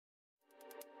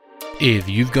If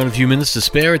you've got a few minutes to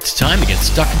spare, it's time to get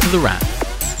stuck into the wrap.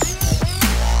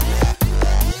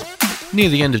 Near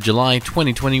the end of July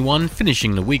 2021,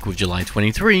 finishing the week with July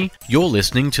 23, you're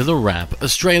listening to The Wrap,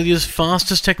 Australia's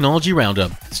fastest technology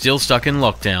roundup. Still stuck in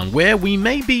lockdown, where we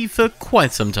may be for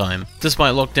quite some time.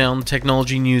 Despite lockdown,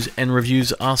 technology news and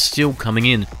reviews are still coming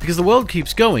in. Because the world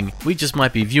keeps going, we just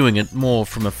might be viewing it more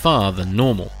from afar than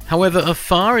normal. However,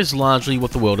 afar is largely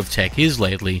what the world of tech is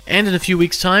lately, and in a few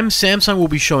weeks' time, Samsung will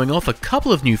be showing off a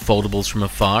couple of new foldables from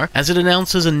afar as it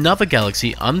announces another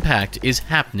Galaxy Unpacked is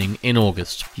happening in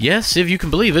August. Yes, if you can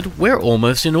believe it, we're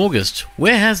almost in August.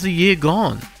 Where has the year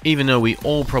gone? Even though we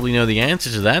all probably know the answer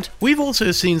to that, we've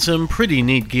also seen some pretty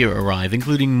neat gear arrive,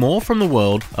 including more from the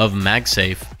world of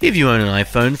MagSafe. If you own an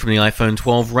iPhone from the iPhone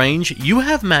 12 range, you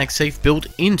have MagSafe built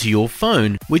into your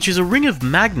phone, which is a ring of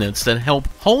magnets that help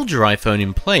hold your iPhone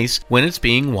in place when it's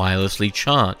being wirelessly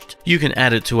charged. You can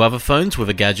add it to other phones with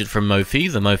a gadget from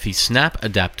Mophie, the Mophie Snap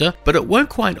adapter, but it won't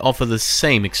quite offer the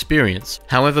same experience.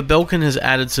 However, Belkin has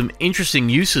added some interesting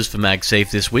uses for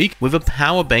MagSafe this week with a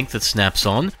power bank that snaps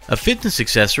on, a fitness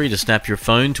accessory to snap your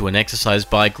phone to an exercise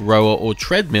bike, rower or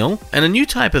treadmill, and a new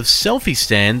type of selfie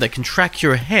stand that can track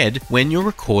your head when you're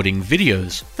recording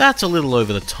videos. That's a little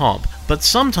over the top, but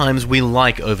sometimes we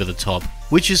like over the top,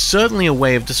 which is certainly a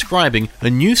way of describing a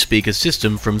new speaker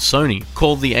system from Sony.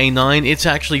 Called the A9, it's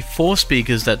actually 4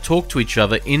 speakers that talk to each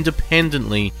other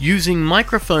independently, using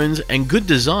microphones and good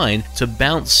design to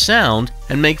bounce sound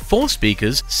and make 4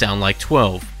 speakers sound like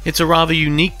 12. It's a rather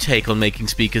unique take on making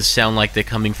speakers sound like they're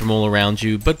coming from all around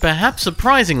you, but perhaps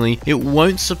surprisingly, it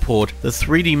won't support the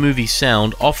 3D movie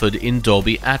sound offered in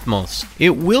Dolby Atmos.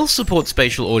 It will support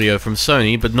spatial audio from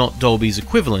Sony, but not Dolby's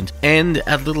equivalent, and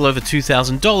at little over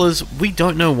 $2,000, we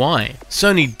don't know why.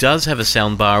 Sony does have a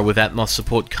soundbar with Atmos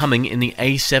support coming in the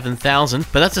A7000,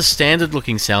 but that's a standard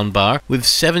looking soundbar with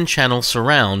 7-channel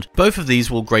surround. Both of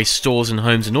these will grace stores and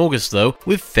homes in August though,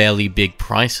 with fairly big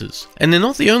prices. And they're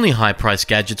not the only high price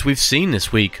gadgets we've seen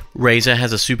this week. Razer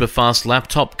has a super fast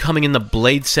laptop coming in the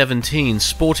Blade 17,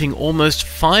 sporting almost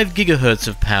 5 GHz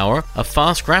of power, a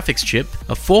fast graphics chip,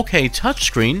 a 4K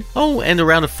touchscreen, and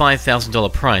around a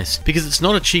 $5,000 price, because it's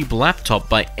not a cheap laptop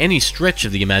by any stretch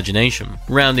of the imagination.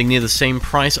 Rounding near the same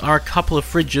price are a couple of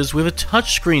fridges with a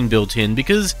touchscreen built in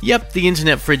because, yep, the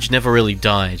internet fridge never really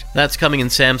died. That's coming in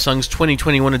Samsung's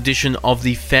 2021 edition of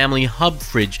the Family Hub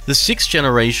fridge, the 6th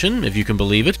generation, if you can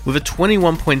believe it, with a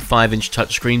 21.5-inch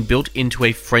touchscreen built into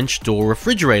a French door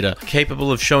refrigerator,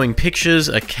 capable of showing pictures,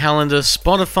 a calendar,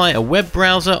 Spotify, a web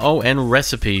browser, and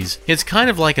recipes. It's kind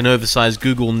of like an oversized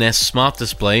Google Nest Smart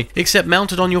Display, except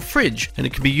mounted on your fridge, and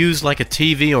it can be used like a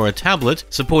TV or a tablet,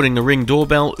 supporting the Ring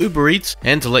doorbell, Uber Eats,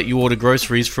 and to let you order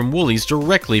groceries from Woolies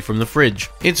directly from the fridge.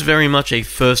 It's very much a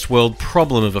first world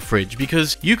problem of a fridge,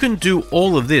 because you can do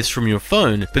all of this from your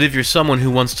phone, but if you're someone who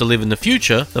wants to live in the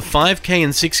future, the 5K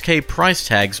and 6K price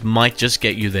tags might just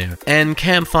get you there. And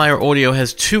Campfire Audio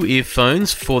has 2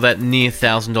 earphones for that near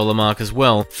 $1,000 mark as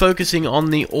well, focusing on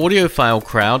the audiophile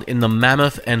crowd in the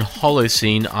Mammoth and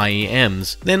Holocene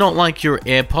IEMs. They're not like your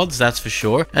AirPods, that's for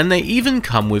sure, and they even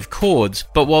come with cords,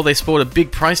 but while they sport a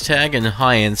big price tag and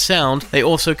high-end sound, they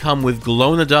also come with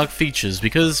glow-in-the-dark features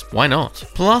because why not?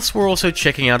 Plus, we're also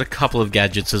checking out a couple of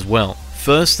gadgets as well.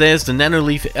 First, there's the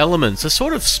Nanoleaf Elements, a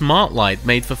sort of smart light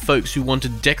made for folks who want to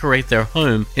decorate their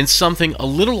home in something a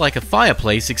little like a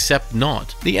fireplace, except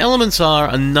not. The Elements are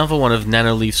another one of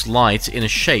Nanoleaf's lights in a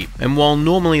shape, and while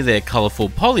normally they're colorful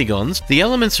polygons, the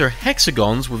Elements are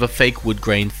hexagons with a fake wood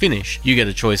grain finish. You get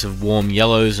a choice of warm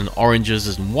yellows and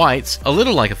oranges and whites, a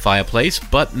little like a fireplace,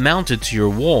 but mounted to your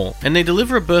wall. And they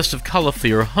deliver a burst of color for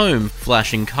your home,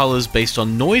 flashing colors based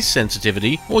on noise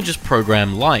sensitivity or just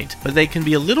program light, but they can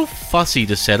be a little fussy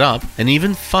to set up and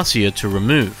even fussier to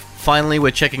remove. Finally,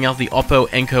 we're checking out the Oppo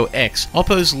Enco X,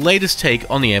 Oppo's latest take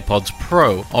on the AirPods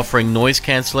Pro, offering noise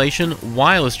cancellation,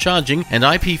 wireless charging, and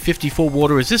IP54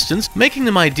 water resistance, making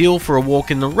them ideal for a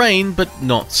walk in the rain, but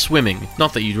not swimming.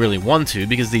 Not that you'd really want to,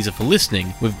 because these are for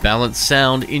listening, with balanced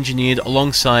sound engineered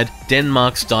alongside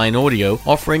Denmark's Dyn Audio,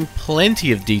 offering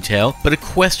plenty of detail, but a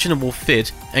questionable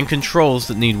fit and controls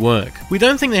that need work. We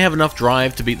don't think they have enough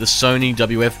drive to beat the Sony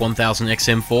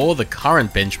WF-1000XM4, the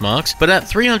current benchmarks, but at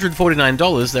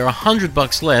 $349, they're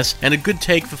 $100 less and a good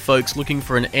take for folks looking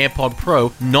for an AirPod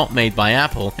Pro not made by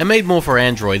Apple and made more for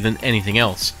Android than anything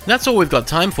else. That's all we've got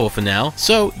time for now,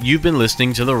 so you've been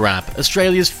listening to The Wrap,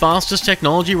 Australia's fastest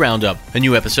technology roundup. A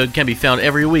new episode can be found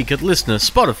every week at Listener,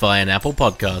 Spotify and Apple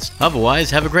Podcasts.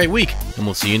 Otherwise, have a great week, and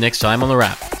we'll see you next time on The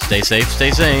Wrap. Stay safe,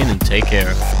 stay sane, and take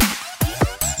care.